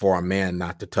good for a man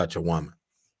not to touch a woman.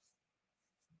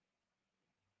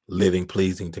 Living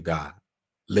pleasing to God,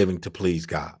 living to please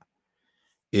God.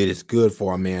 It is good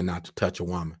for a man not to touch a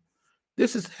woman.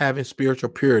 This is having spiritual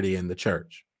purity in the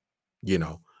church. There's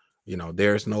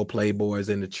no playboys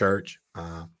in the church.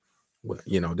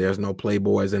 There's no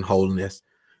playboys in holiness.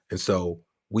 And so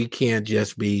we can't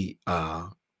just be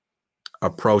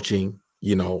approaching,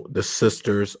 the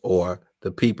sisters or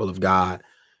the people of God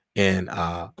in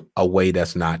a way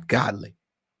that's not godly.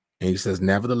 And he says,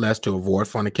 nevertheless, to avoid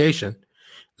fornication,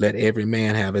 let every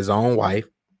man have his own wife,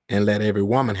 and let every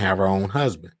woman have her own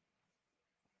husband.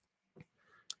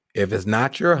 If it's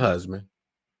not your husband,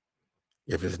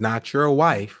 if it's not your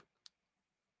wife,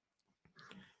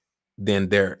 then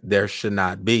there should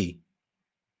not be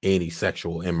any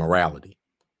sexual immorality.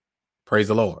 Praise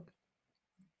the Lord.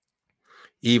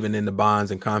 Even in the bonds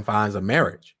and confines of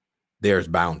marriage, there's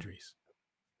boundaries.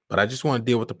 But I just want to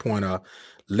deal with the point of,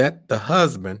 let the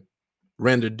husband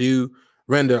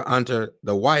render unto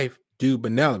the wife due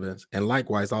benevolence, and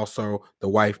likewise also the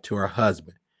wife to her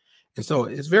husband. And so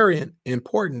it's very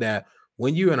important that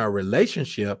when you're in a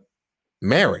relationship,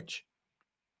 marriage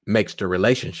makes the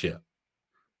relationship.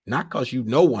 Not because you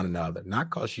know one another, not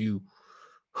because you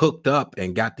hooked up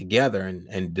and got together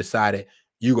and decided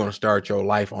you're going to start your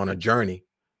life on a journey.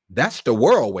 That's the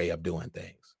world way of doing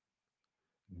things.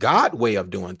 God way of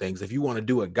doing things. If you want to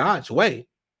do it God's way,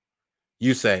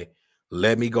 you say,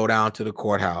 let me go down to the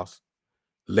courthouse.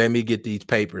 Let me get these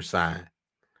papers signed.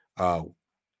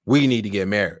 We need to get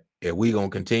married. If we're going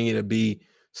to continue to be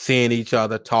seeing each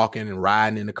other, talking and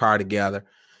riding in the car together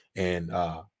and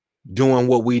doing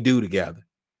what we do together,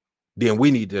 then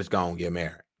we need to just go and get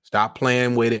married. Stop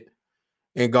playing with it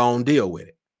and go and deal with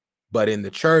it. But in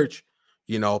the church,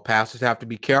 pastors have to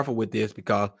be careful with this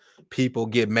because people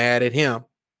get mad at him.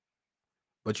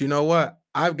 But you know what?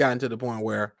 I've gotten to the point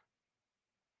where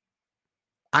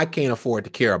I can't afford to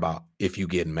care about if you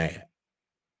get mad.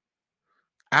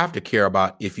 I have to care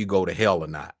about if you go to hell or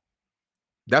not.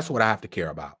 That's what I have to care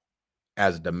about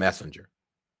as the messenger.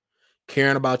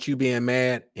 Caring about you being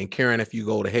mad and caring if you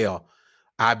go to hell,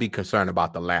 I'd be concerned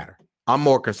about the latter. I'm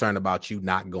more concerned about you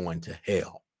not going to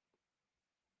hell.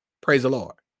 Praise the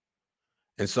Lord.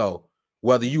 And so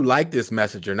whether you like this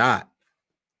message or not,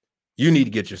 You need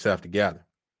to get yourself together.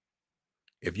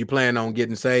 If you plan on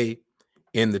getting saved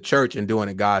in the church and doing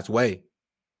it God's way,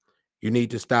 you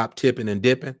need to stop tipping and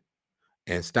dipping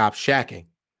and stop shacking.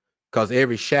 Because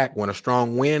every shack, when a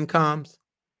strong wind comes,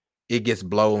 it gets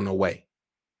blown away.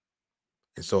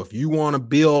 And so if you want to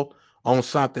build on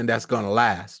something that's going to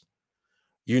last,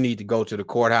 you need to go to the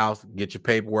courthouse, get your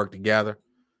paperwork together,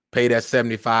 pay that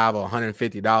 $75 or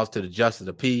 $150 to the justice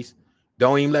of peace.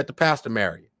 Don't even let the pastor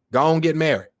marry you. Go on, get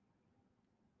married.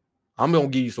 I'm going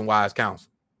to give you some wise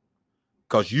counsel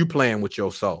because you playing with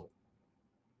your soul.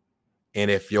 And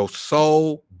if your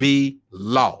soul be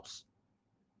lost,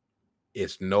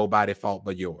 it's nobody's fault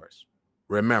but yours.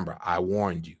 Remember, I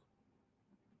warned you.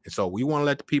 And so we want to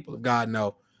let the people of God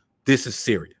know this is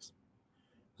serious.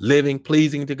 Living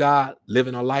pleasing to God,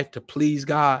 living a life to please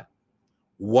God,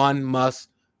 one must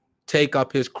take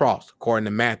up his cross, according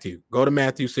to Matthew. Go to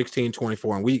Matthew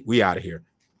 16:24, and we out of here.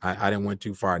 I didn't went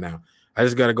too far now. I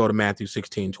just got to go to Matthew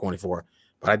 16:24.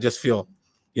 But I just feel,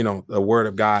 the word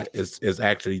of God is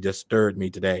actually just stirred me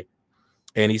today.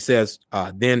 And he says,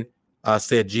 then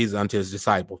said Jesus unto his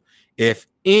disciples, if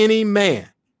any man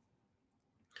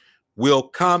will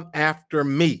come after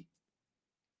me,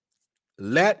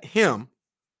 let him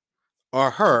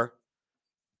or her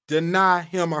deny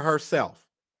him or herself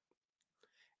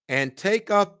and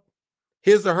take up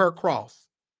his or her cross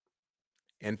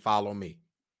and follow me.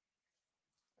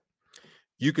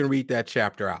 You can read that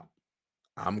chapter out.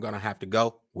 I'm going to have to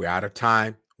go. We're out of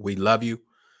time. We love you.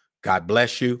 God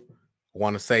bless you. I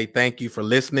want to say thank you for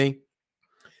listening.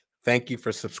 Thank you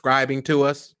for subscribing to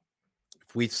us.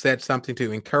 If we said something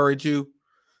to encourage you,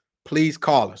 please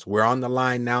call us. We're on the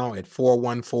line now at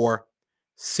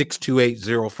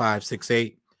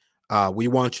 414-628-0568. We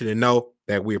want you to know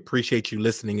that we appreciate you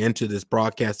listening into this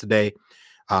broadcast today.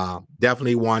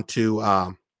 Definitely want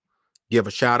to give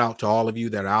a shout out to all of you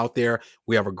that are out there.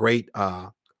 We have a great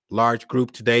large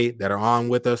group today that are on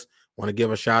with us. Want to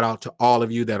give a shout out to all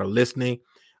of you that are listening.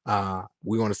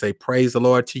 We want to say praise the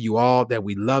Lord to you all, that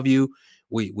we love you.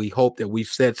 We hope that we've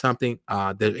said something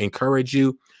that encourage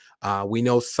you. We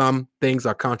know some things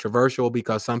are controversial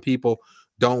because some people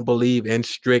don't believe in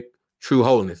strict true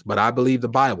holiness, but I believe the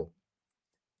Bible.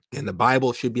 And the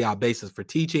Bible should be our basis for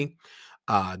teaching.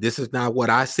 This is not what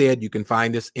I said. You can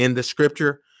find this in the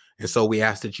scripture. And so we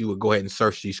ask that you would go ahead and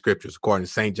search these scriptures. According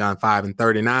to St. John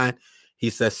 5:39, he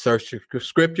says, search the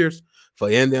scriptures, for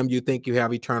in them you think you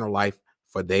have eternal life,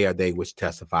 for they are they which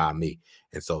testify of me.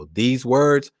 And so these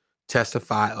words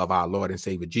testify of our Lord and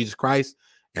Savior Jesus Christ,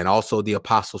 and also the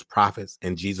apostles, prophets,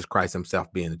 and Jesus Christ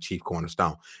himself being the chief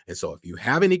cornerstone. And so if you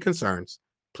have any concerns,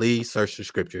 please search the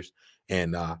scriptures.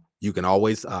 And you can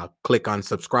always click on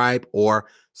subscribe or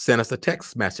send us a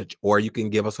text message, or you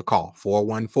can give us a call,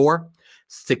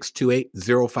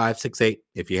 414-628-0568.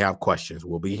 If you have questions,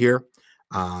 we'll be here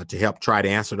to help try to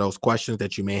answer those questions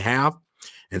that you may have.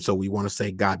 And so we want to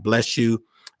say God bless you.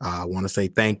 I want to say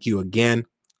thank you again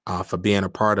for being a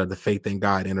part of the Faith in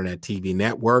God Internet TV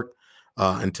network.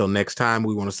 Until next time,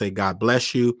 we want to say God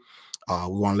bless you.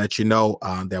 We want to let you know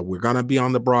that we're going to be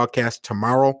on the broadcast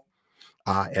tomorrow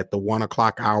at the 1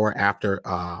 o'clock hour after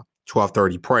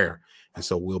 12:30 prayer. And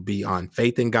so we'll be on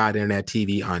Faith in God Internet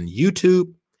TV on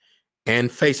YouTube and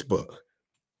Facebook.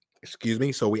 Excuse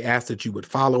me. So we ask that you would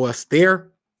follow us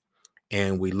there,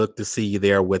 and we look to see you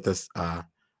there with us.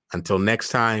 Until next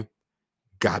time,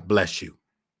 God bless you.